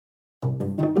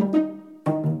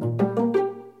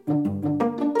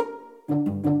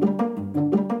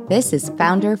This is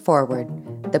Founder Forward,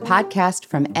 the podcast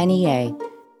from NEA,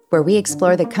 where we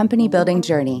explore the company building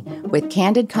journey with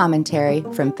candid commentary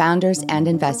from founders and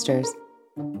investors.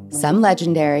 Some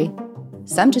legendary,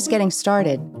 some just getting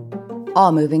started,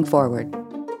 all moving forward.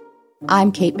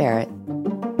 I'm Kate Barrett.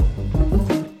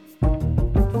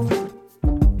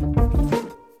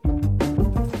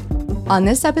 On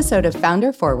this episode of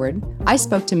Founder Forward, I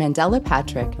spoke to Mandela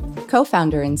Patrick,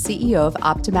 co-founder and CEO of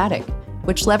Optimatik,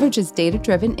 which leverages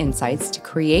data-driven insights to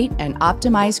create and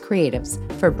optimize creatives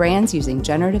for brands using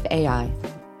generative AI.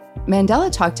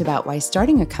 Mandela talked about why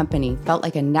starting a company felt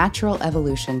like a natural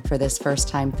evolution for this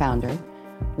first-time founder,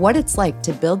 what it's like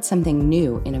to build something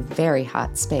new in a very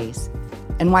hot space,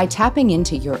 and why tapping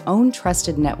into your own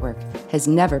trusted network has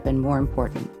never been more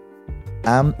important.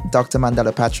 I'm Dr.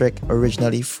 Mandela Patrick,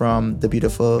 originally from the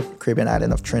beautiful Caribbean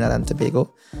island of Trinidad and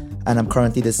Tobago, and I'm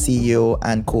currently the CEO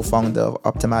and co-founder of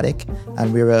Optimatik,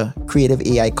 and we're a creative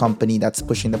AI company that's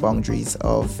pushing the boundaries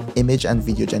of image and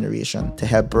video generation to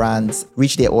help brands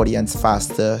reach their audience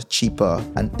faster, cheaper,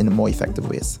 and in more effective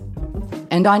ways.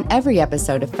 And on every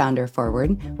episode of Founder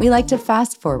Forward, we like to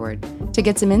fast forward to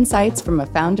get some insights from a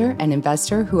founder and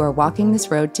investor who are walking this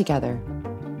road together.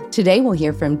 Today, we'll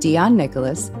hear from Dion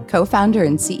Nicholas, co-founder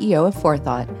and CEO of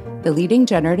Forethought, the leading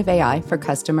generative AI for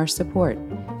customer support,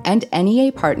 and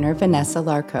NEA partner Vanessa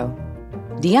Larco.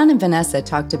 Dion and Vanessa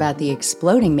talked about the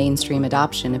exploding mainstream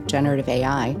adoption of generative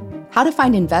AI, how to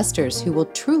find investors who will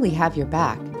truly have your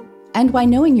back, and why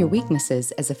knowing your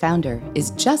weaknesses as a founder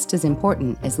is just as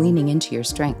important as leaning into your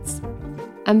strengths.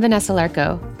 I'm Vanessa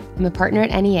Larco. I'm a partner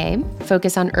at NEA,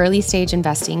 focused on early-stage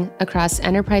investing across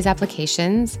enterprise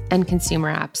applications and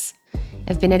consumer apps.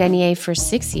 I've been at NEA for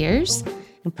 6 years,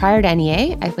 and prior to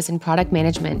NEA, I was in product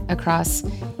management across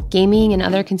gaming and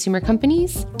other consumer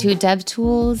companies to dev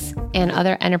tools and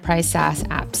other enterprise SaaS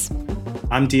apps.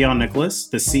 I'm Dion Nicholas,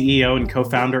 the CEO and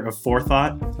co-founder of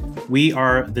Forethought. We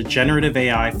are the generative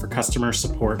AI for customer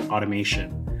support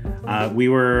automation. We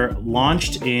were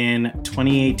launched in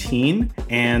 2018,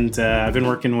 and I've been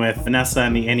working with Vanessa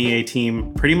and the NEA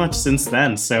team pretty much since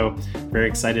then, so very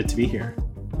excited to be here.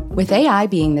 With AI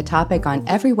being the topic on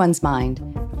everyone's mind,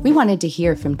 we wanted to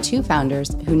hear from two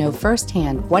founders who know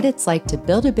firsthand what it's like to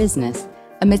build a business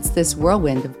amidst this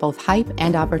whirlwind of both hype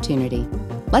and opportunity.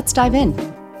 Let's dive in.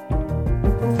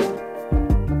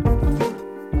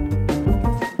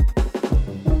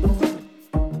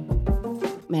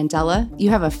 Mandela,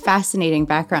 you have a fascinating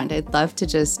background. I'd love to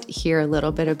just hear a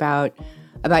little bit about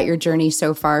your journey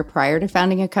so far prior to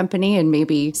founding a company, and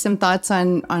maybe some thoughts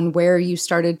on where you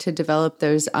started to develop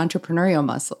those entrepreneurial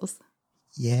muscles.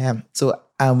 Yeah. So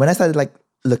when I started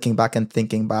looking back and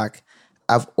thinking back,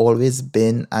 I've always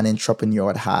been an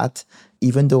entrepreneur at heart.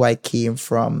 Even though I came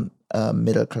from a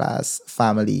middle-class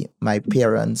family, my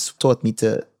parents taught me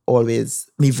to always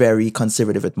be very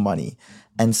conservative with money.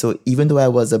 And so even though I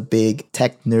was a big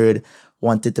tech nerd,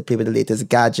 wanted to play with the latest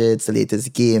gadgets, the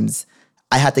latest games,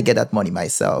 I had to get that money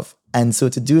myself. And so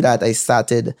to do that, I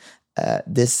started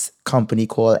this company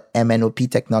called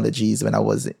MNOP Technologies when I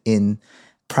was in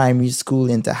primary school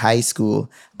into high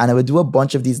school. And I would do a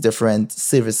bunch of these different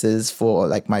services for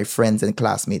my friends and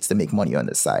classmates to make money on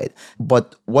the side.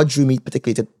 But what drew me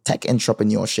particularly to tech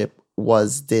entrepreneurship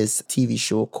was this TV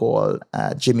show called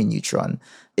Jimmy Neutron.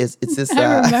 It's this.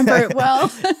 I remember it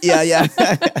well. Yeah.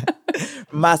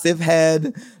 Massive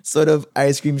head, sort of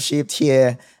ice cream shaped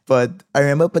hair. But I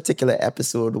remember a particular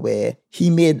episode where he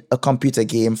made a computer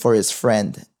game for his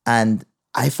friend. And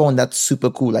I found that super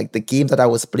cool. The games that I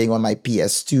was playing on my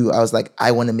PS2, I was like,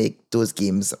 I want to make those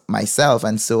games myself.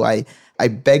 And so I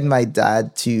begged my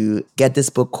dad to get this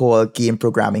book called Game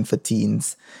Programming for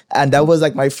Teens. And that was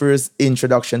my first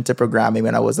introduction to programming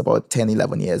when I was about 10,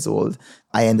 11 years old.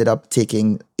 I ended up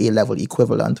taking A-level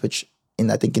equivalent, which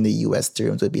I think in the US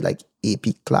terms would be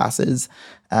AP classes.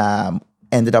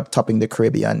 Ended up topping the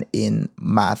Caribbean in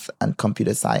math and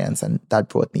computer science. And that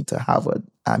brought me to Harvard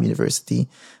University,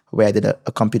 where I did a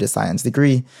computer science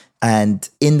degree. And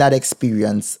in that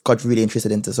experience, got really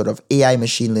interested into sort of AI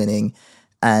machine learning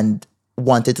and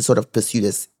wanted to sort of pursue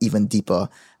this even deeper.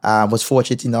 Was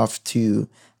fortunate enough to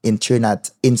intern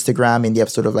at Instagram in the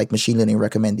sort of machine learning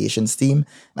recommendations team,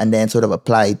 and then sort of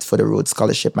applied for the Rhodes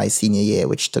Scholarship my senior year,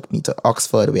 which took me to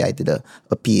Oxford, where I did a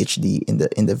PhD in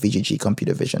the VGG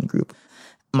computer vision group.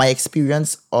 My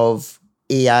experience of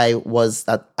AI was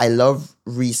that I love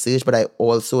research, but I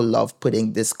also love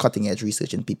putting this cutting edge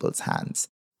research in people's hands.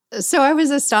 So I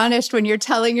was astonished when you're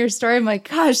telling your story. I'm like,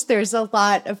 gosh, there's a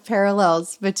lot of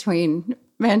parallels between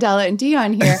Mandela and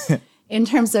Dion here. in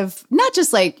terms of not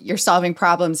just like you're solving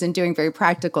problems and doing very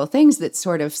practical things that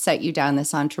sort of set you down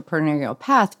this entrepreneurial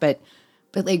path, but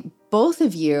But like both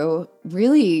of you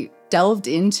really delved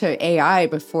into AI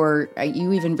before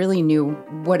you even really knew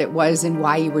what it was and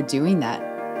why you were doing that.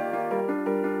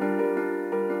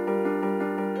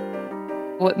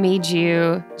 What made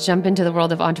you jump into the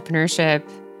world of entrepreneurship?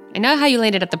 I know how you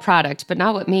landed at the product, but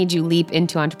not what made you leap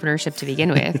into entrepreneurship to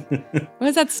begin with. What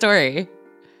was that story?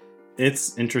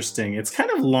 It's interesting. It's kind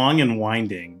of long and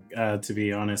winding, to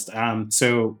be honest.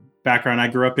 So background, I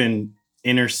grew up in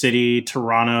inner city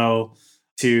Toronto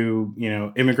to,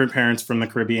 immigrant parents from the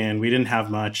Caribbean. We didn't have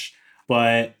much,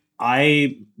 but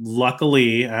I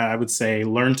luckily, I would say,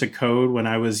 learned to code when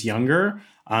I was younger.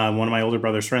 One of my older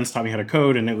brother's friends taught me how to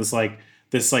code, and it was like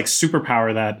this like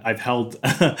superpower that I've held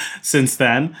since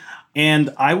then.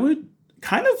 And I would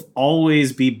kind of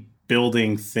always be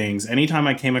building things. Anytime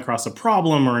I came across a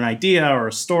problem or an idea or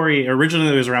a story,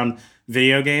 originally it was around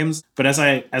video games, but as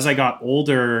I got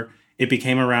older, it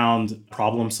became around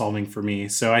problem solving for me.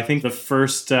 So I think the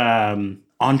first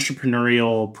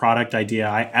entrepreneurial product idea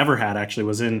I ever had actually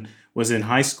was in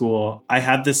high school. I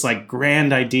had this like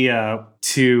grand idea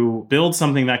to build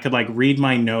something that could like read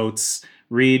my notes,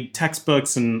 read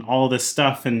textbooks and all this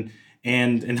stuff and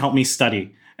help me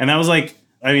study. And that was like,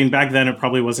 I mean, back then it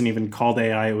probably wasn't even called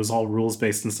AI. It was all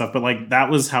rules-based and stuff. But like that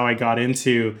was how I got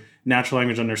into natural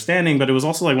language understanding. But it was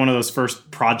also like one of those first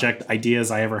project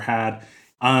ideas I ever had.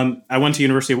 I went to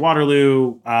University of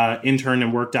Waterloo, interned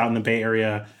and worked out in the Bay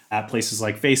Area at places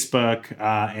like Facebook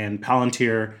and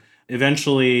Palantir.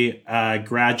 Eventually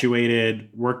graduated,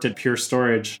 worked at Pure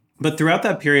Storage. But throughout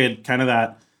that period, kind of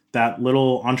that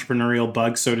little entrepreneurial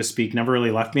bug, so to speak, never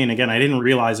really left me. And again, I didn't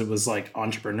realize it was like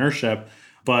entrepreneurship,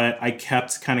 but I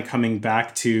kept kind of coming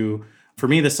back to, for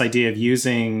me, this idea of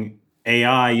using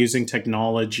AI, using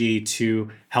technology to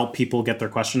help people get their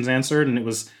questions answered. And it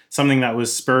was something that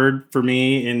was spurred for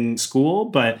me in school.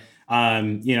 But,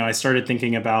 I started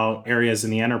thinking about areas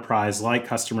in the enterprise like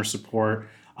customer support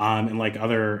and like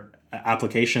other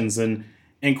applications. And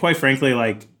quite frankly,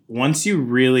 like once you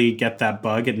really get that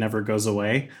bug, it never goes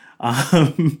away.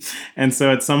 And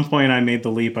so at some point I made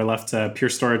the leap. I left Pure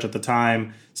Storage at the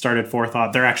time, started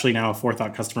Forethought. They're actually now a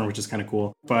Forethought customer, which is kind of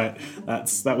cool. But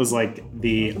that was like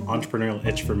the entrepreneurial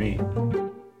itch for me.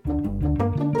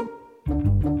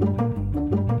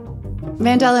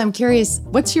 Mandela, I'm curious,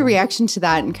 what's your reaction to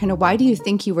that and kind of why do you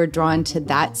think you were drawn to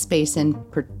that space in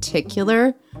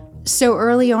particular so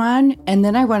early on? And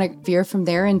then I want to veer from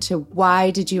there into why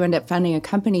did you end up founding a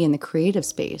company in the creative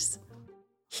space?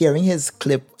 Hearing his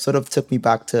clip sort of took me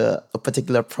back to a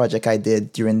particular project I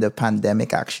did during the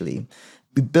pandemic, actually.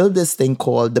 We built this thing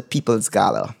called the People's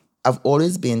Gala. I've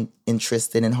always been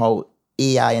interested in how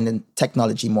AI and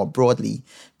technology more broadly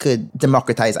could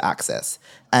democratize access.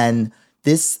 And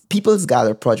this People's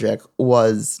Gala project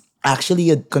was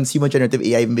actually a consumer generative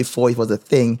AI even before it was a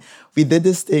thing. We did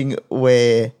this thing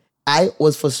where I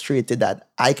was frustrated that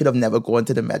I could have never gone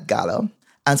to the Met Gala.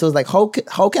 And so it's like,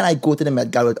 how can I go to the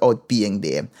Met Gala without being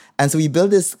there? And so we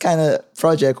built this kind of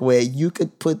project where you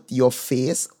could put your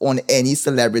face on any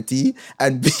celebrity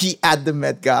and be at the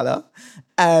Met Gala.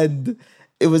 And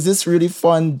it was this really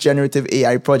fun generative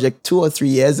AI project 2 or 3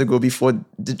 years ago before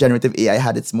the generative AI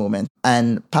had its moment.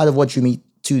 And part of what drew me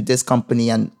to this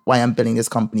company and why I'm building this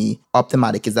company,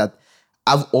 Optimatik, is that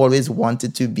I've always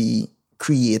wanted to be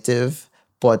creative,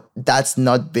 but that's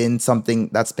not been something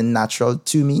that's been natural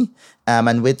to me.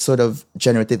 And with sort of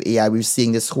generative AI, we're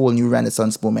seeing this whole new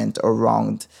renaissance moment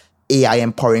around AI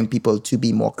empowering people to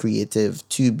be more creative,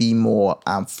 to be more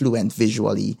fluent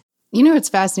visually. You know what's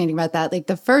fascinating about that? Like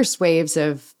the first waves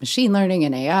of machine learning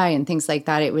and AI and things like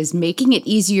that, it was making it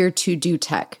easier to do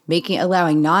tech,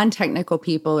 allowing non-technical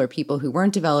people or people who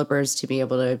weren't developers to be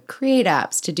able to create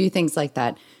apps, to do things like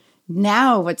that.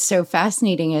 Now, what's so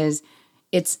fascinating is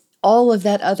it's all of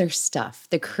that other stuff,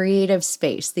 the creative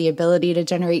space, the ability to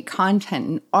generate content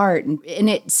and art. And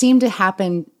it seemed to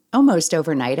happen almost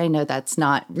overnight. I know that's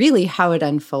not really how it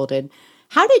unfolded.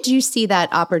 How did you see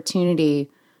that opportunity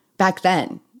back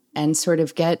then and sort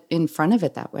of get in front of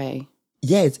it that way?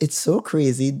 Yeah, it's so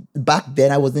crazy. Back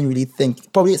then, I wasn't really thinking,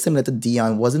 probably similar to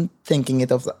Dion, wasn't thinking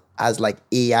it of as like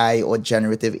AI or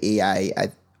generative AI.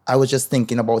 I was just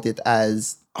thinking about it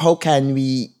as how can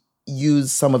we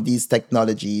use some of these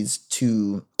technologies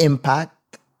to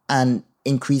impact and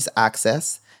increase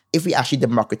access. If we actually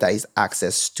democratize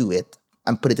access to it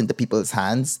and put it into people's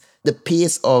hands, the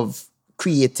pace of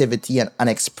creativity and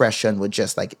expression would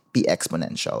just like be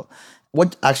exponential.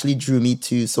 What actually drew me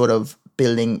to sort of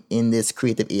building in this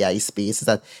creative AI space is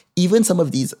that even some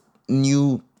of these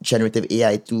new generative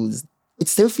AI tools, it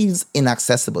still feels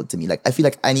inaccessible to me. Like I feel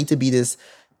like I need to be this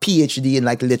PhD in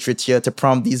like literature to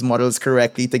prompt these models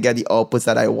correctly to get the outputs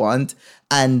that I want.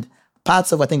 And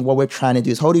parts of, I think, what we're trying to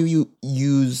do is how do you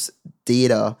use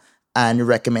data and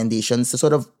recommendations to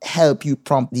sort of help you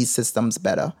prompt these systems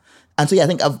better. And so, yeah, I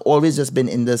think I've always just been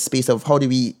in the space of how do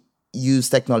we use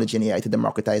technology and AI to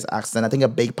democratize access. And I think a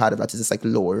big part of that is just like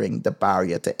lowering the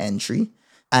barrier to entry.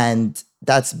 And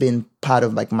that's been part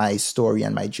of like my story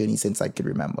and my journey since I could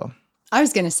remember. I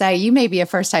was going to say, you may be a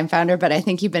first-time founder, but I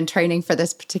think you've been training for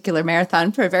this particular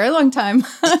marathon for a very long time.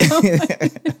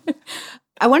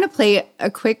 I want to play a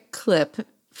quick clip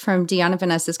from Dion and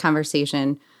Vanessa's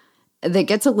conversation that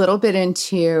gets a little bit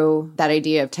into that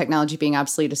idea of technology being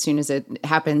obsolete as soon as it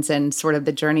happens and sort of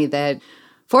the journey that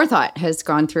Forethought has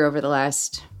gone through over the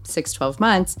last 6-12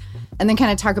 months, and then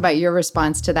kind of talk about your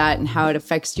response to that and how it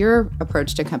affects your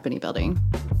approach to company building.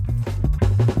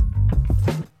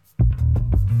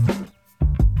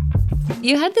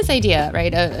 You had this idea,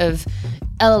 right, of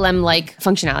LLM-like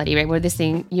functionality, right, where this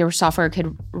thing, your software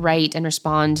could write and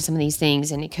respond to some of these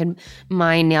things, and it could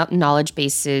mine knowledge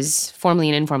bases, formally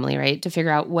and informally, right, to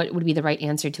figure out what would be the right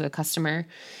answer to a customer.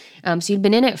 So you'd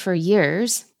been in it for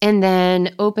years, and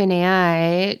then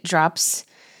OpenAI drops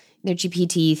their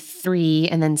GPT-3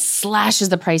 and then slashes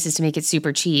the prices to make it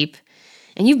super cheap.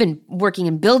 And you've been working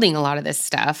and building a lot of this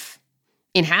stuff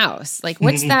in-house. Like,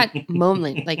 what's that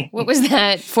moment? Like, what was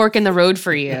that fork in the road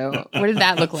for you? What did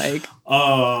that look like?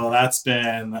 Oh, that's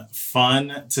been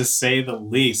fun to say the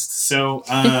least. So,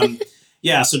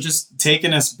 yeah, so just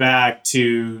taking us back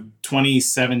to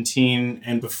 2017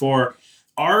 and before,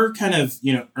 our kind of,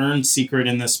 earned secret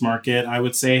in this market, I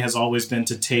would say, has always been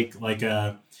to take like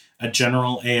a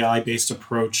general AI-based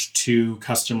approach to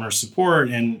customer support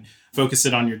and focus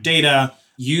it on your data.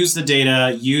 Use the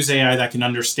data, use AI that can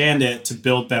understand it to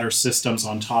build better systems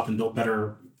on top and build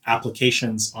better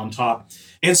applications on top.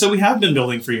 And so we have been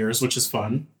building for years, which is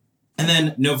fun. And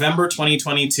then November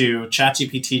 2022,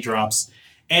 ChatGPT drops.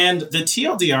 And the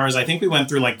TLDR is, I think we went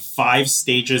through like 5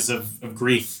 stages of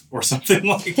grief or something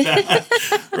like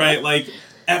that, right? Like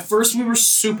at first we were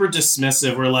super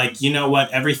dismissive. We're like, you know what?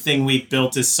 Everything we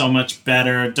built is so much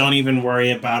better. Don't even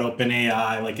worry about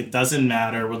OpenAI. Like it doesn't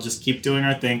matter. We'll just keep doing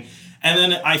our thing. And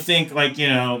then I think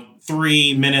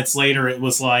 3 minutes later, it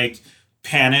was like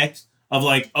panic of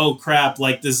like, oh crap,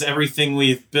 like does everything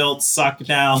we've built suck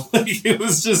now? Like it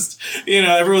was just,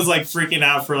 everyone's like freaking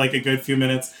out for like a good few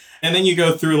minutes. And then you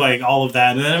go through like all of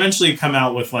that and then eventually you come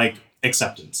out with like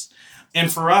acceptance.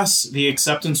 And for us, the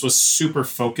acceptance was super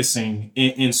focusing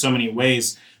in so many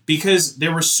ways because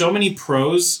there were so many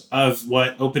pros of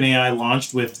what OpenAI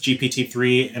launched with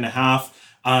GPT-3.5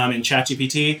 and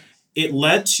ChatGPT. It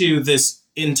led to this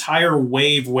entire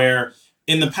wave where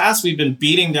in the past, we've been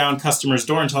beating down customers'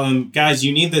 door and telling them, guys,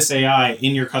 you need this AI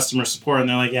in your customer support. And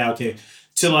they're like, yeah, okay.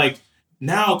 To like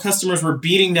now customers were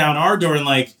beating down our door and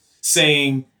like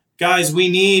saying, guys, we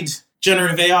need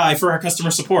generative AI for our customer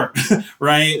support,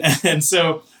 right? And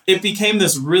so it became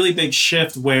this really big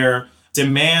shift where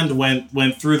demand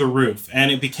went through the roof.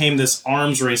 And it became this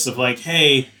arms race of like,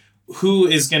 hey, who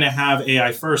is going to have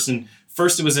AI first? And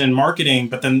first it was in marketing,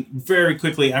 but then very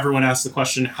quickly everyone asked the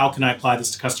question, how can I apply this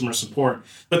to customer support?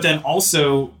 But then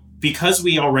also, because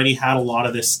we already had a lot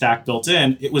of this stack built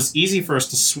in, it was easy for us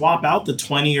to swap out the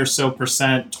 20 to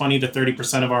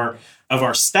 30% of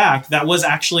our stack that was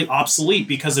actually obsolete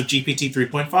because of GPT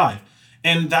 3.5.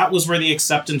 And that was where the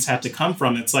acceptance had to come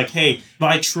from. It's like, hey,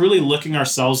 by truly looking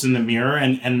ourselves in the mirror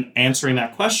and answering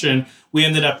that question, we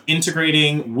ended up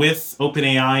integrating with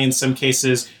OpenAI in some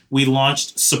cases. We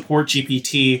launched Support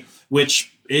GPT,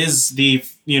 which is the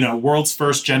world's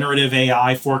first generative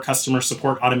AI for customer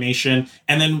support automation.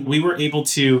 And then we were able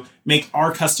to make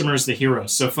our customers the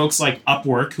heroes. So folks like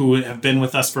Upwork, who have been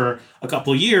with us for a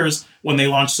couple of years, when they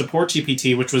launched Support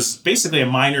GPT, which was basically a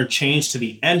minor change to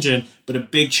the engine, but a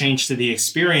big change to the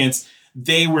experience,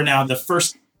 they were now the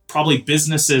first probably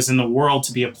businesses in the world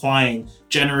to be applying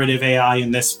generative AI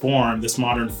in this form, this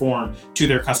modern form, to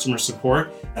their customer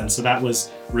support. And so that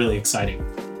was really exciting.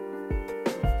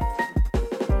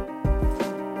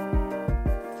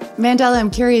 Mandela, I'm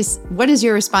curious, what is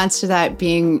your response to that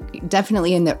being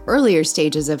definitely in the earlier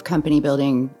stages of company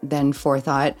building than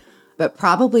Forethought, but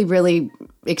probably really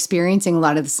experiencing a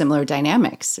lot of the similar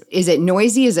dynamics? Is it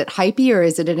noisy? Is it hypey? Or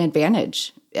is it an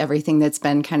advantage? Everything that's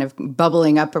been kind of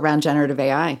bubbling up around generative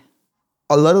AI.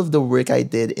 A lot of the work I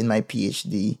did in my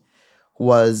PhD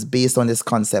was based on this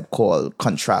concept called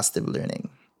contrastive learning.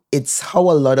 It's how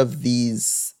a lot of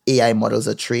these AI models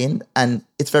are trained, and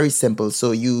it's very simple.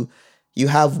 So you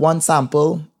have one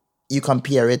sample, you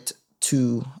compare it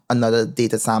to another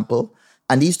data sample,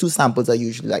 and these two samples are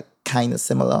usually like kind of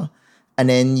similar. and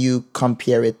then you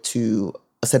compare it to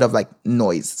a set of like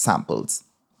noise samples.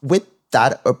 With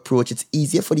that approach, it's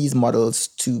easier for these models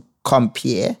to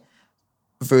compare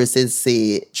versus,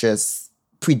 say, just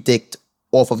predict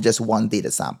off of just one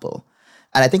data sample.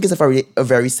 And I think it's a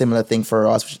very similar thing for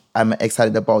us, which I'm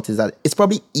excited about, is that it's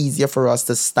probably easier for us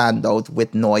to stand out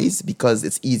with noise because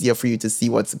it's easier for you to see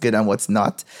what's good and what's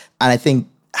not. And I think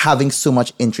having so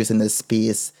much interest in this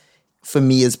space, for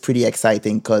me, is pretty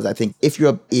exciting because I think if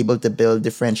you're able to build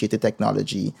differentiated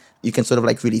technology, you can sort of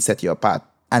like really set you apart.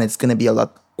 And it's going to be a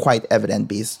lot quite evident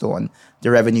based on the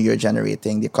revenue you're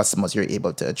generating, the customers you're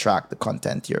able to attract, the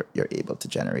content you're able to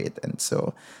generate. And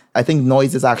so I think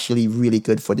noise is actually really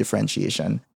good for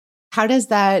differentiation. How does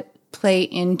that play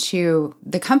into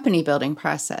the company building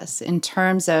process in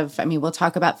terms of, I mean, we'll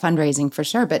talk about fundraising for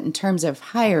sure, but in terms of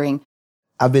hiring?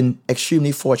 I've been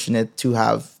extremely fortunate to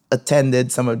have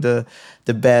attended some of the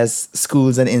best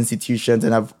schools and institutions,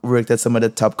 and I've worked at some of the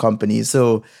top companies.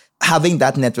 So having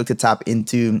that network to tap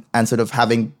into and sort of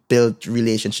having built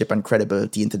relationship and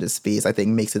credibility into the space, I think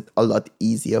makes it a lot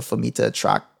easier for me to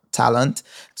attract talent.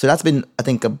 So that's been, I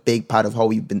think, a big part of how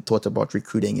we've been taught about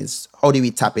recruiting is how do we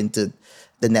tap into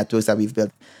the networks that we've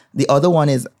built. The other one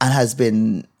is, and has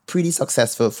been pretty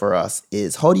successful for us,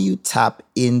 is how do you tap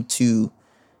into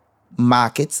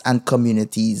markets and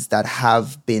communities that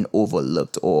have been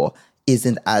overlooked or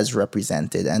isn't as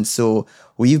represented. And so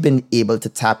we've been able to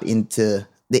tap into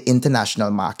the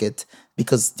international market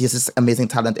because there's this amazing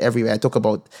talent everywhere. I talk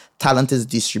about talent is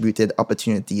distributed,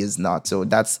 opportunity is not. So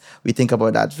we think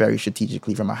about that very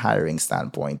strategically from a hiring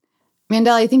standpoint.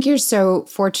 Mandel, I think you're so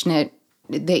fortunate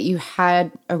that you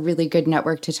had a really good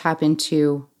network to tap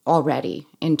into already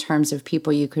in terms of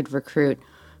people you could recruit.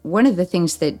 One of the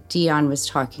things that Dion was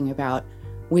talking about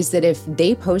was that if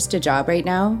they post a job right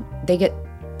now, they get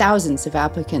thousands of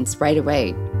applicants right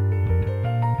away.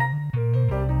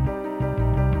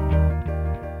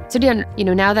 So Dion,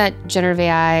 now that generative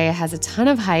AI has a ton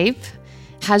of hype,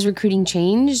 has recruiting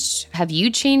changed? Have you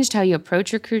changed how you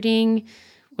approach recruiting?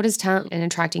 What does talent and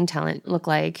attracting talent look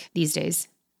like these days?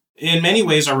 In many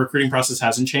ways, our recruiting process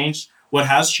hasn't changed. What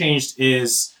has changed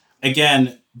is,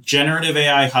 again, generative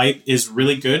AI hype is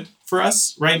really good for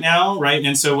us right now, right?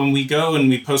 And so when we go and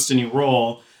we post a new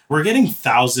role, we're getting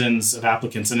thousands of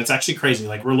applicants, and it's actually crazy.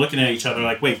 Like, we're looking at each other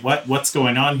like, wait, what's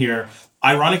going on here?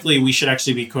 Ironically, we should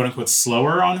actually be quote unquote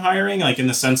slower on hiring, like in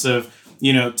the sense of,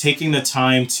 taking the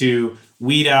time to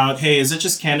weed out, hey, is it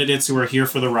just candidates who are here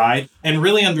for the ride? And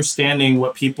really understanding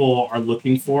what people are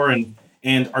looking for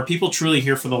and are people truly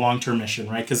here for the long-term mission,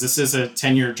 right? Because this is a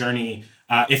 10-year journey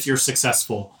if you're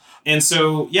successful. And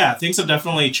so, yeah, things have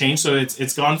definitely changed. So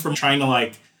it's gone from trying to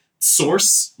like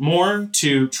source more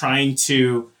to trying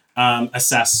to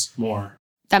assess more.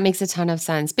 That makes a ton of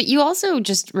sense. But you also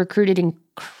just recruited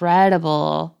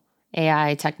incredible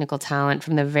AI technical talent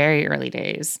from the very early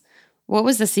days. What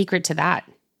was the secret to that?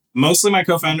 Mostly my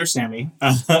co-founder, Sammy.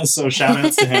 So shout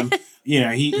outs to him.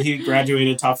 He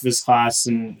graduated top of his class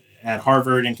at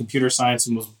Harvard in computer science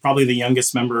and was probably the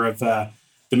youngest member of the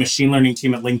machine learning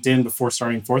team at LinkedIn before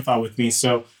starting Forethought with me.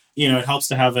 So, it helps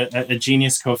to have a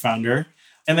genius co-founder.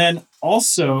 And then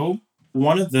also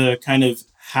one of the kind of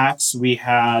hacks we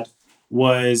had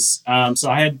was, so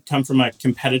I had come from a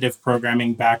competitive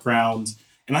programming background,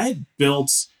 and I had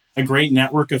built a great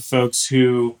network of folks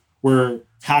who were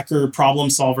hacker problem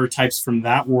solver types from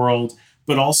that world,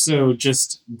 but also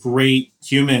just great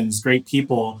humans, great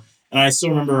people. And I still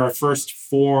remember our first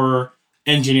 4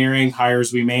 engineering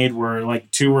hires we made were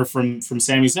like 2 were from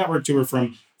Sammy's network, 2 were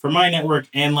from my network.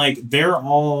 And like they're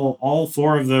all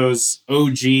 4 of those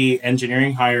OG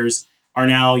engineering hires are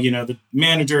now, the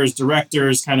managers,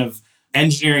 directors, kind of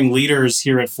engineering leaders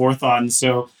here at Forethought. And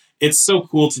so it's so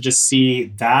cool to just see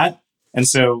that. And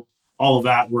so all of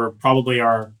that were probably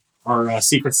our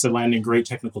secrets to landing great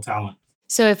technical talent.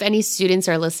 So if any students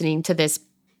are listening to this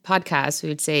podcast, we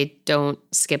would say don't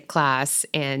skip class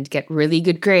and get really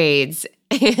good grades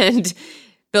and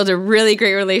build a really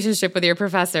great relationship with your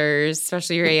professors,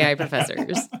 especially your AI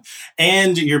professors.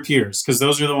 And your peers, because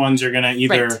those are the ones you're going to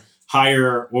either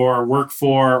hire or work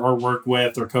for or work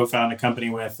with or co-found a company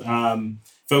with.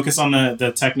 Focus on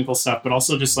the technical stuff, but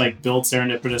also just like build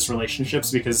serendipitous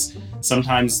relationships because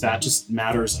sometimes that just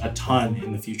matters a ton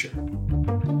in the future.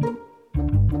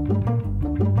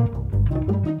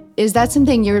 Is that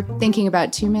something you're thinking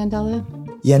about too, Mandela?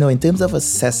 Yeah, no, in terms of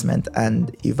assessment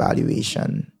and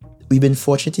evaluation, we've been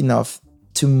fortunate enough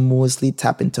to mostly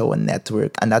tap into our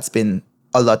network. And that's been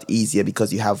a lot easier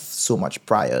because you have so much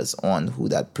priors on who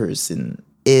that person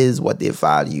is, what they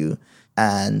value,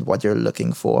 and what they're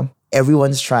looking for.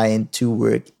 Everyone's trying to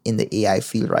work in the AI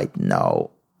field right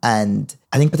now. And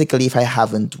I think particularly if I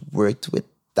haven't worked with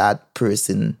that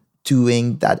person,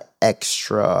 doing that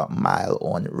extra mile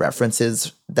on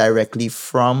references directly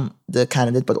from the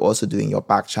candidate, but also doing your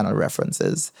back channel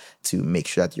references to make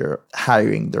sure that you're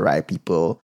hiring the right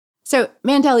people. So,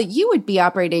 Mandel, you would be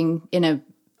operating in a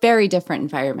very different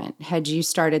environment had you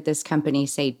started this company,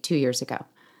 say, 2 years ago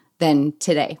than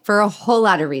today, for a whole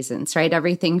lot of reasons, right?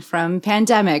 Everything from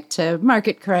pandemic to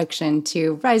market correction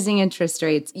to rising interest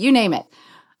rates, you name it.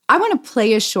 I want to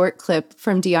play a short clip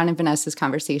from Dion and Vanessa's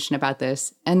conversation about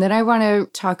this, and then I want to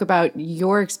talk about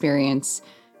your experience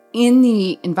in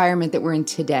the environment that we're in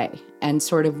today and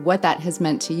sort of what that has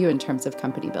meant to you in terms of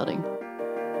company building.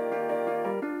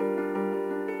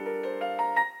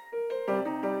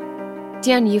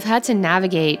 Dion, you've had to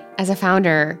navigate as a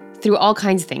founder through all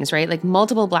kinds of things, right? Like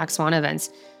multiple Black Swan events.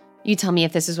 You tell me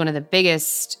if this is one of the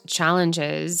biggest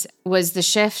challenges, was the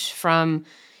shift from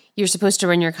you're supposed to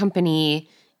run your company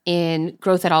in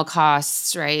growth at all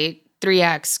costs, right?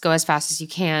 3x, go as fast as you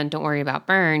can, don't worry about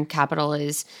burn. Capital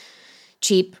is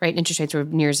cheap, right? Interest rates were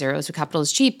near zero, so capital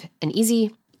is cheap and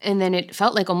easy. And then it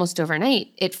felt like almost overnight,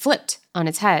 it flipped on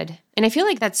its head. And I feel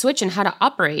like that switch in how to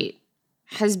operate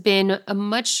has been a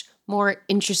much more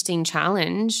interesting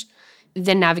challenge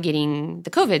than navigating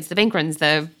the COVIDs, the bank runs,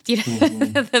 the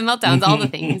meltdowns, all the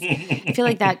things. I feel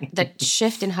like that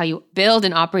shift in how you build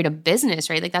and operate a business,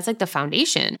 right? Like that's like the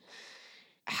foundation.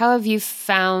 How have you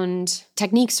found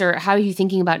techniques, or how are you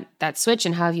thinking about that switch,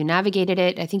 and how have you navigated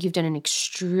it? I think you've done an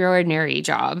extraordinary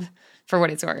job for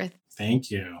what it's worth. Thank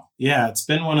you. Yeah, it's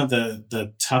been one of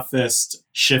the toughest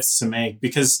shifts to make,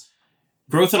 because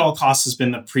growth at all costs has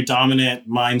been the predominant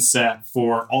mindset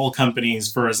for all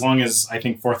companies for as long as I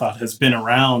think Forethought has been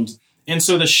around. And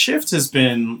so the shift has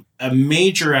been a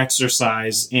major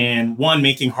exercise in, one,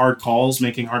 making hard calls,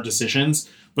 making hard decisions,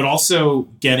 but also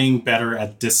getting better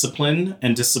at discipline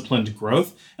and disciplined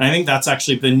growth. And I think that's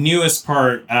actually the newest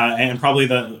part and probably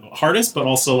the hardest, but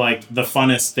also like the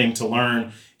funnest thing to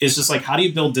learn is just like, how do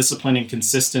you build discipline and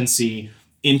consistency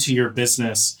into your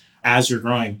business as you're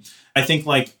growing? I think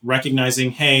like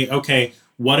recognizing, hey, okay,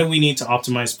 what do we need to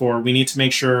optimize for? We need to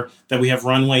make sure that we have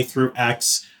runway through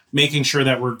X, making sure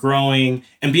that we're growing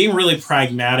and being really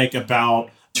pragmatic about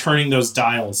turning those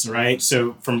dials, right?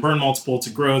 So from burn multiple to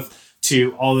growth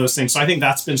to all those things. So I think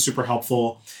that's been super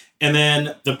helpful. And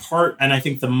then the part, and I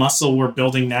think the muscle we're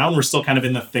building now, and we're still kind of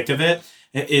in the thick of it,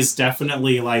 is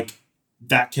definitely like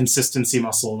that consistency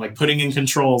muscle, like putting in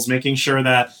controls, making sure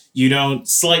that you don't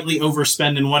slightly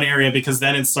overspend in one area, because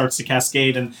then it starts to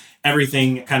cascade and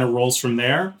everything kind of rolls from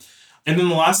there. And then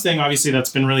the last thing, obviously,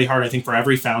 that's been really hard, I think, for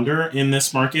every founder in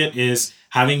this market is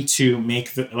having to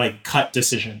make cut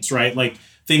decisions, right? Like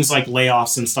things like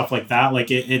layoffs and stuff like that.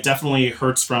 Like it definitely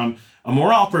hurts from a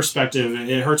morale perspective.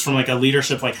 It hurts from like a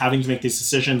leadership, like having to make these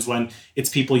decisions when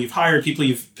it's people you've hired, people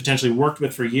you've potentially worked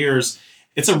with for years.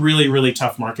 It's a really, really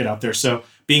tough market out there. So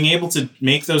being able to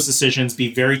make those decisions,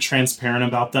 be very transparent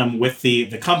about them with the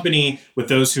company, with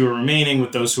those who are remaining,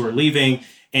 with those who are leaving,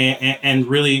 and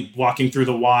really walking through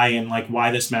the why and like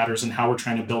why this matters and how we're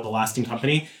trying to build a lasting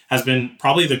company has been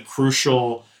probably the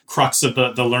crucial crux of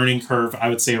the learning curve, I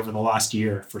would say, over the last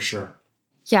year for sure.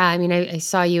 Yeah, I mean, I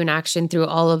saw you in action through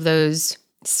all of those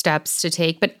steps to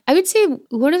take. But I would say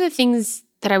one of the things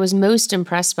that I was most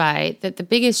impressed by, that the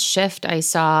biggest shift I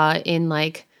saw in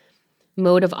like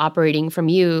mode of operating from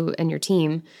you and your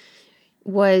team,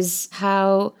 was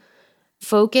how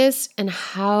focused and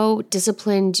how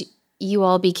disciplined you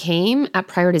all became at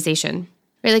prioritization.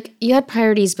 Right? Like you had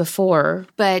priorities before,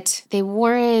 but they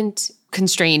weren't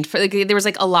constrained. For like there was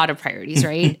like a lot of priorities,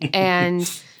 right? And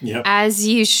yep. As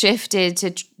you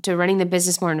shifted to running the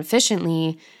business more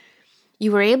efficiently,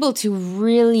 you were able to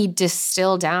really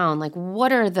distill down like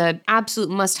what are the absolute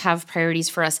must-have priorities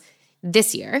for us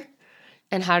this year,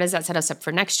 and how does that set us up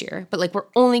for next year? But like we're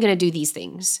only going to do these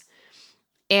things.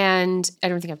 And I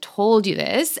don't think I've told you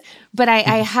this, but I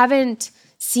haven't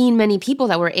seen many people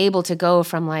that were able to go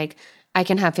from like, I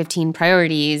can have 15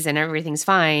 priorities and everything's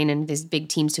fine and these big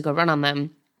teams to go run on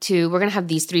them, to we're going to have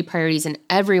these 3 priorities and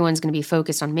everyone's going to be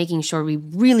focused on making sure we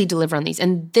really deliver on these.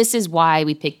 And this is why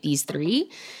we picked these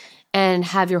 3, and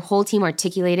have your whole team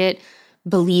articulate it,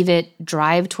 believe it,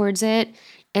 drive towards it.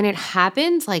 And it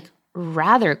happened like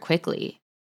rather quickly.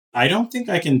 I don't think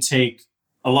I can take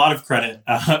a lot of credit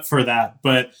for that,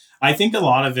 but I think a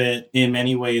lot of it in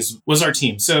many ways was our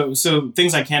team. So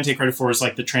things I can take credit for is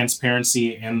like the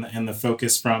transparency and the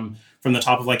focus from the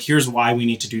top of like, here's why we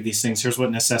need to do these things. Here's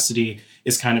what necessity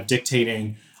is kind of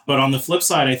dictating. But on the flip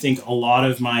side, I think a lot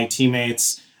of my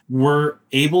teammates were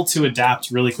able to adapt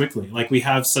really quickly. Like we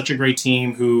have such a great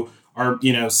team who are,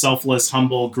 selfless,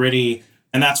 humble, gritty,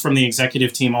 And that's from the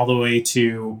executive team all the way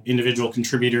to individual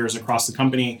contributors across the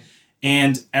company.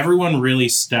 And everyone really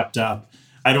stepped up.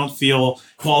 I don't feel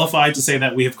qualified to say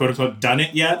that we have, quote unquote, done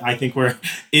it yet. I think we're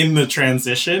in the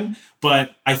transition.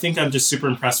 But I think I'm just super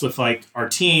impressed with like our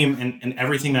team and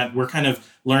everything that we're kind of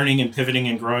learning and pivoting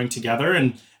and growing together.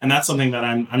 And that's something that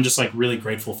I'm just like really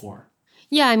grateful for.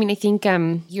 Yeah, I mean, I think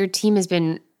your team has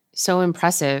been so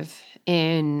impressive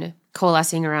in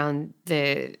coalescing around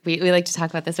we like to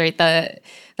talk about this, right? The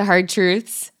hard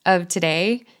truths of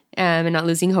today and not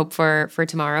losing hope for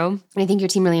tomorrow. And I think your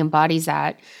team really embodies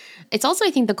that. It's also,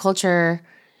 I think, the culture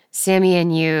Sammy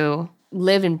and you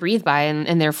live and breathe by,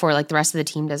 and therefore like the rest of the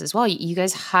team does as well. You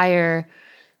guys hire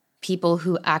people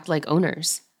who act like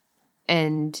owners.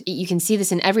 And you can see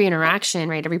this in every interaction,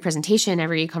 right? Every presentation,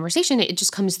 every conversation, it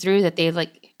just comes through that they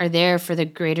like are there for the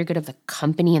greater good of the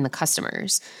company and the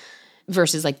customers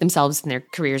versus like themselves and their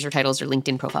careers or titles or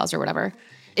LinkedIn profiles or whatever.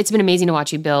 It's been amazing to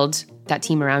watch you build that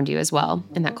team around you as well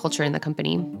and that culture in the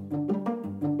company.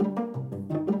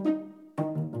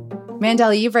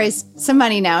 Mandela, you've raised some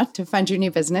money now to fund your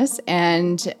new business,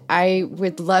 and I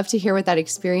would love to hear what that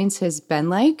experience has been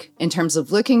like in terms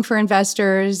of looking for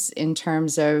investors, in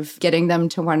terms of getting them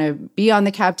to want to be on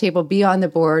the cap table, be on the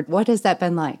board. What has that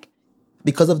been like?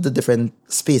 Because of the different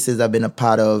spaces I've been a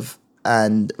part of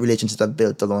and relationships I've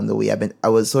built along the way, I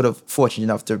was sort of fortunate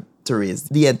enough to raise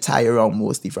the entire round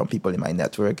mostly from people in my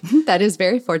network. That is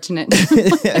very fortunate.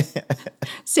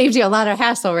 Saved you a lot of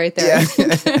hassle right there.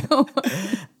 Yeah.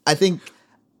 I think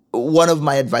one of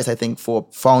my advice, I think, for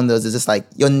founders is just like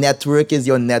your network is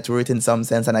your net worth in some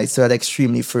sense. And I saw it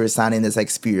extremely firsthand in this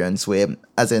experience where,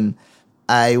 as in,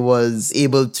 I was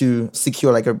able to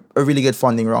secure like a really good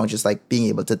funding round, just like being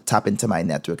able to tap into my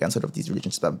network and sort of these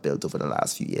relationships I've built over the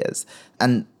last few years.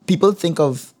 And people think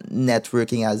of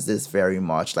networking as this very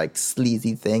much like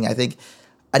sleazy thing. I think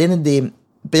at the end of the day,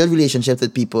 build relationships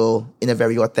with people in a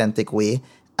very authentic way,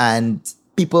 and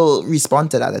people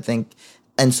respond to that, I think.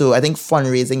 And so I think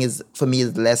fundraising is, for me,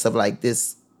 is less of like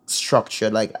this structure,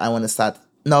 like I want to start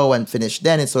now and finish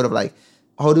then. It's sort of like,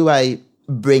 how do I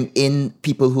bring in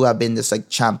people who have been just like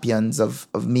champions of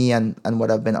me and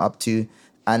what I've been up to,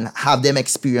 and have them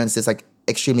experience this like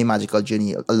extremely magical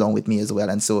journey along with me as well.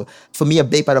 And so for me, a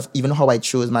big part of even how I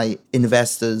chose my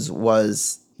investors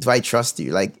was, do I trust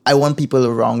you? Like I want people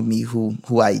around me who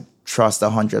I trust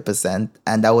 100%.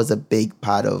 And that was a big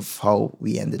part of how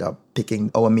we ended up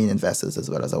picking our main investors as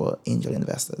well as our angel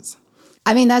investors.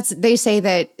 I mean, they say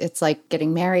that it's like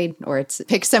getting married, or it's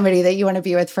pick somebody that you want to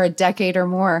be with for a decade or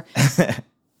more.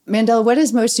 Mandela, what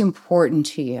is most important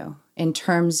to you in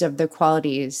terms of the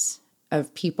qualities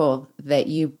of people that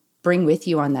you bring with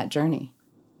you on that journey?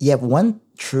 Yeah, one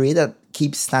trait that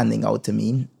keeps standing out to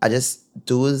me are just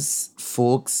those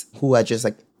folks who are just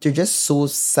like, they're just so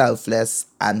selfless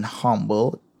and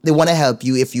humble. They want to help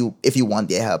you if you want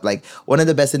their help. Like one of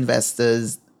the best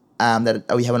investors that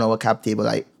we have on our cap table,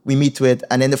 like we meet with,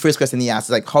 and then the first question he asks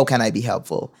is like, how can I be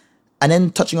helpful? And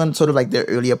then touching on sort of like the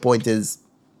earlier point is,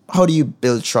 how do you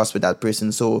build trust with that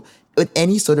person? So with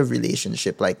any sort of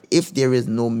relationship, like if there is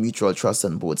no mutual trust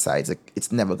on both sides, like,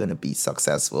 it's never going to be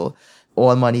successful.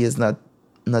 All money is not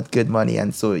good money.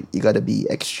 And so you got to be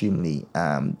extremely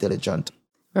diligent.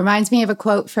 Reminds me of a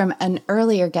quote from an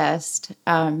earlier guest,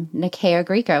 Nikea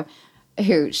Grieco,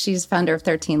 she's founder of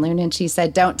 13 Loon, and she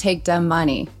said, don't take dumb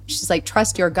money. She's like,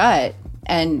 trust your gut.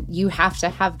 And you have to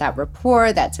have that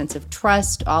rapport, that sense of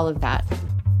trust, all of that.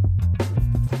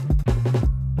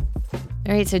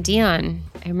 All right, so Dion,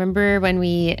 I remember when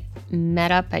we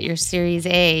met up at your Series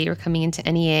A, you were coming into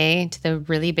NEA to the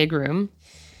really big room.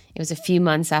 It was a few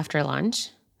months after launch.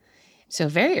 So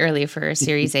very early for a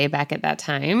Series A back at that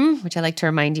time, which I like to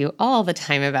remind you all the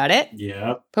time about it.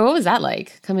 Yeah. But what was that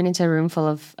like, coming into a room full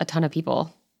of a ton of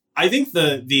people? I think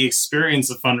the experience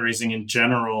of fundraising in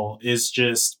general is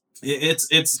just,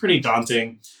 it's pretty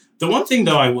daunting. The one thing,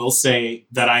 though, I will say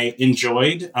that I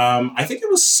enjoyed, I think it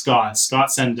was Scott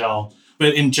Sandell,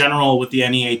 but in general with the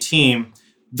NEA team,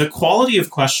 the quality of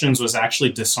questions was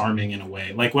actually disarming in a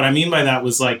way. Like what I mean by that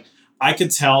was like, I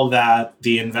could tell that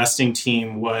the investing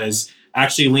team was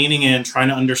actually leaning in, trying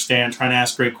to understand, trying to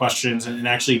ask great questions, and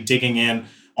actually digging in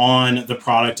on the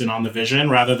product and on the vision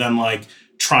rather than like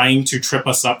trying to trip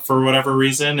us up for whatever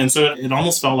reason. And so it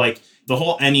almost felt like the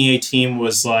whole NEA team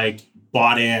was like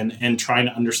bought in and trying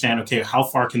to understand, okay, how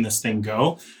far can this thing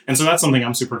go? And so that's something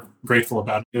I'm super grateful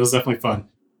about. It was definitely fun.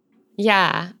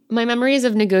 Yeah. My memories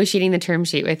of negotiating the term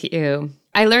sheet with you.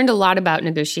 I learned a lot about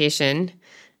negotiating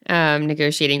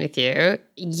with you.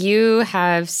 You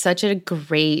have such a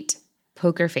great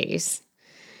poker face.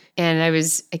 And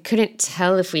I couldn't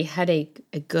tell if we had a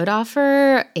good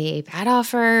offer, a bad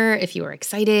offer, if you were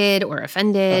excited or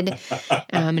offended.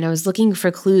 And I was looking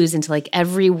for clues into like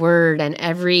every word and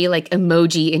every like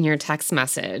emoji in your text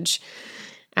message.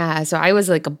 So I was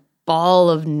like a ball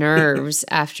of nerves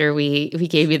after we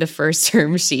gave you the first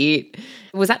term sheet.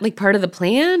 Was that like part of the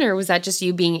plan, or was that just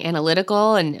you being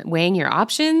analytical and weighing your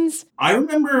options? I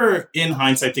remember in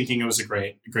hindsight thinking it was a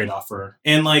great offer.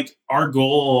 And like our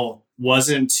goal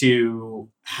wasn't to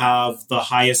have the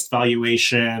highest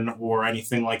valuation or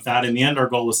anything like that. In the end, our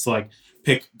goal was to like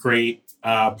pick great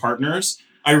partners.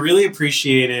 I really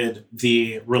appreciated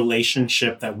the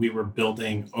relationship that we were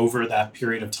building over that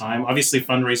period of time. Obviously,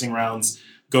 fundraising rounds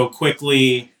go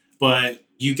quickly, but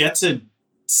you get to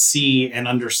see and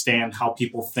understand how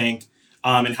people think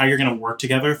and how you're going to work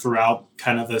together throughout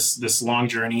kind of this long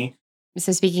journey.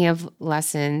 So speaking of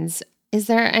lessons, is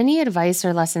there any advice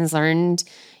or lessons learned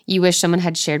you wish someone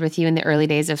had shared with you in the early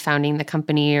days of founding the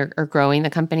company or growing the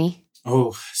company?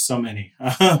 Oh, so many.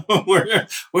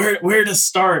 Where to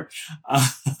start?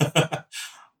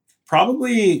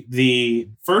 Probably the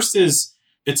first is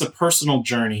it's a personal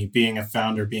journey being a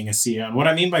founder, being a CEO. And what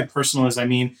I mean by personal is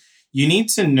you need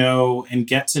to know and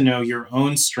get to know your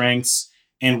own strengths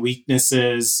and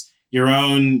weaknesses, your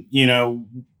own,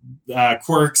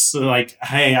 quirks, like,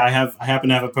 hey, I happen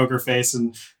to have a poker face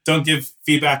and don't give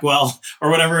feedback well, or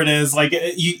whatever it is. Like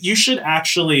you should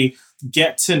actually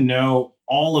get to know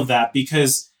all of that,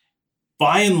 because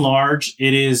by and large,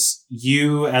 it is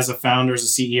you as a founder, as a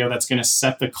CEO, that's going to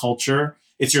set the culture.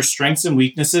 It's your strengths and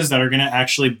weaknesses that are going to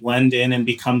actually blend in and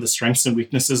become the strengths and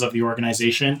weaknesses of the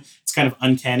organization. It's kind of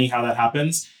uncanny how that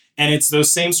happens. And it's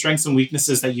those same strengths and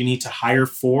weaknesses that you need to hire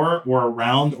for or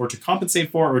around or to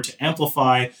compensate for or to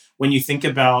amplify when you think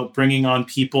about bringing on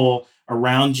people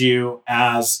around you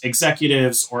as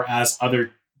executives or as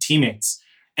other teammates.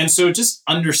 And so just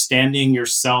understanding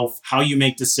yourself, how you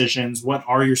make decisions, what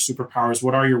are your superpowers,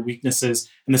 what are your weaknesses,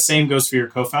 and the same goes for your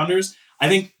co-founders. I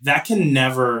think that can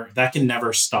never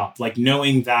stop. Like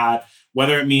knowing that,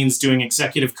 whether it means doing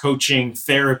executive coaching,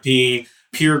 therapy,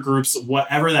 peer groups,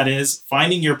 whatever that is,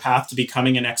 finding your path to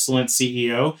becoming an excellent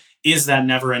CEO is that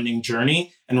never-ending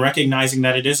journey, and recognizing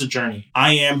that it is a journey.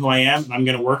 I am who I am, and I'm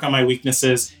going to work on my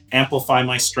weaknesses, amplify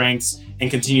my strengths,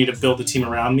 and continue to build a team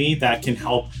around me that can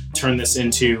help turn this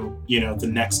into, the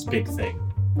next big thing.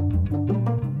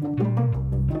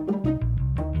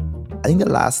 I think the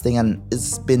last thing, and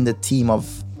it's been the theme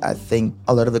of, I think,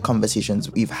 a lot of the conversations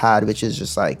we've had, which is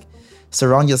just like,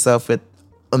 surround yourself with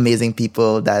amazing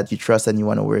people that you trust and you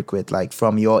want to work with, like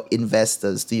from your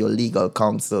investors to your legal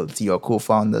counsel to your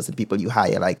co-founders and people you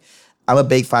hire. Like, I'm a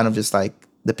big fan of just like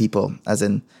the people, as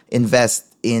in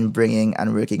invest in bringing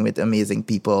and working with amazing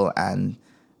people. And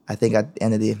I think at the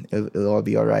end of the day, it'll all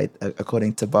be all right.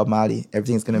 According to Bob Marley,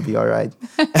 everything's going to be all right.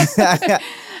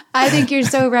 I think you're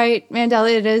so right,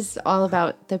 Mandela. It is all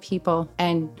about the people.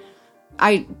 And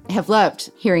I have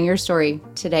loved hearing your story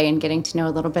today and getting to know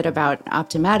a little bit about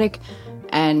Optimatik,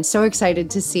 and so excited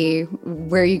to see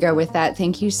where you go with that.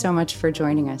 Thank you so much for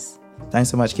joining us. Thanks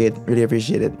so much, Kate. Really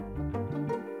appreciate it.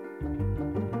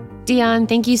 Dion,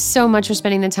 thank you so much for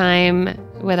spending the time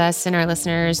with us and our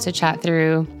listeners to chat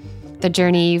through the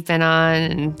journey you've been on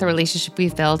and the relationship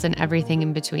we've built and everything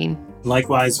in between.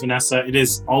 Likewise, Vanessa, it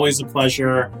is always a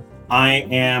pleasure. I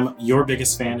am your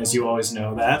biggest fan, as you always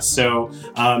know that. So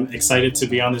excited to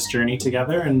be on this journey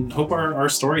together, and hope our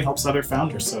story helps other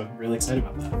founders. So really excited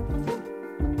about that.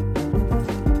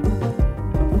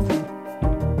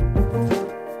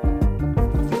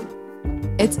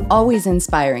 It's always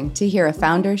inspiring to hear a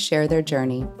founder share their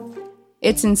journey.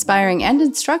 It's inspiring and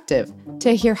instructive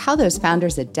to hear how those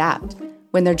founders adapt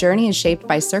when their journey is shaped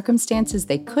by circumstances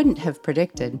they couldn't have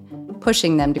predicted,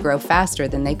 pushing them to grow faster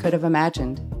than they could have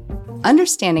imagined.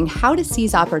 Understanding how to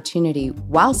seize opportunity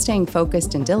while staying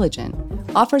focused and diligent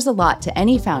offers a lot to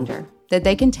any founder that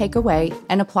they can take away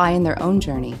and apply in their own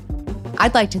journey.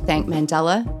 I'd like to thank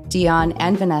Mandela, Dion,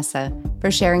 and Vanessa for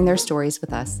sharing their stories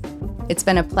with us. It's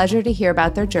been a pleasure to hear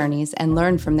about their journeys and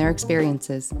learn from their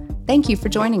experiences. Thank you for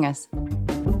joining us.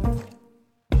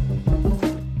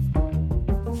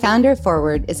 Founder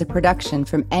Forward is a production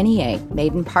from NEA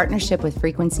made in partnership with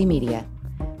Frequency Media.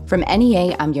 From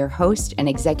NEA, I'm your host and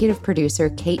executive producer,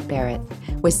 Kate Barrett,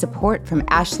 with support from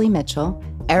Ashley Mitchell,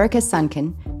 Erica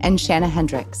Sunken, and Shanna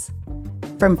Hendricks.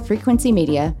 From Frequency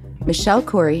Media, Michelle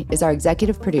Corey is our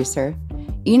executive producer,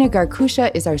 Ina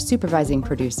Garkusha is our supervising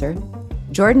producer,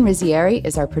 Jordan Rizzieri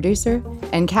is our producer,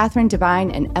 and Catherine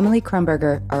Devine and Emily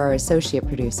Krumberger are our associate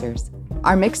producers.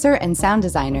 Our mixer and sound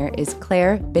designer is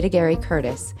Claire Bidigary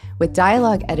Curtis, with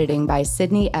dialogue editing by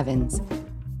Sydney Evans.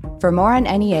 For more on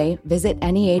NEA, visit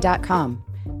NEA.com.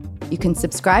 You can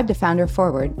subscribe to Founder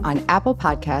Forward on Apple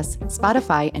Podcasts,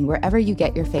 Spotify, and wherever you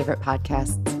get your favorite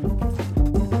podcasts.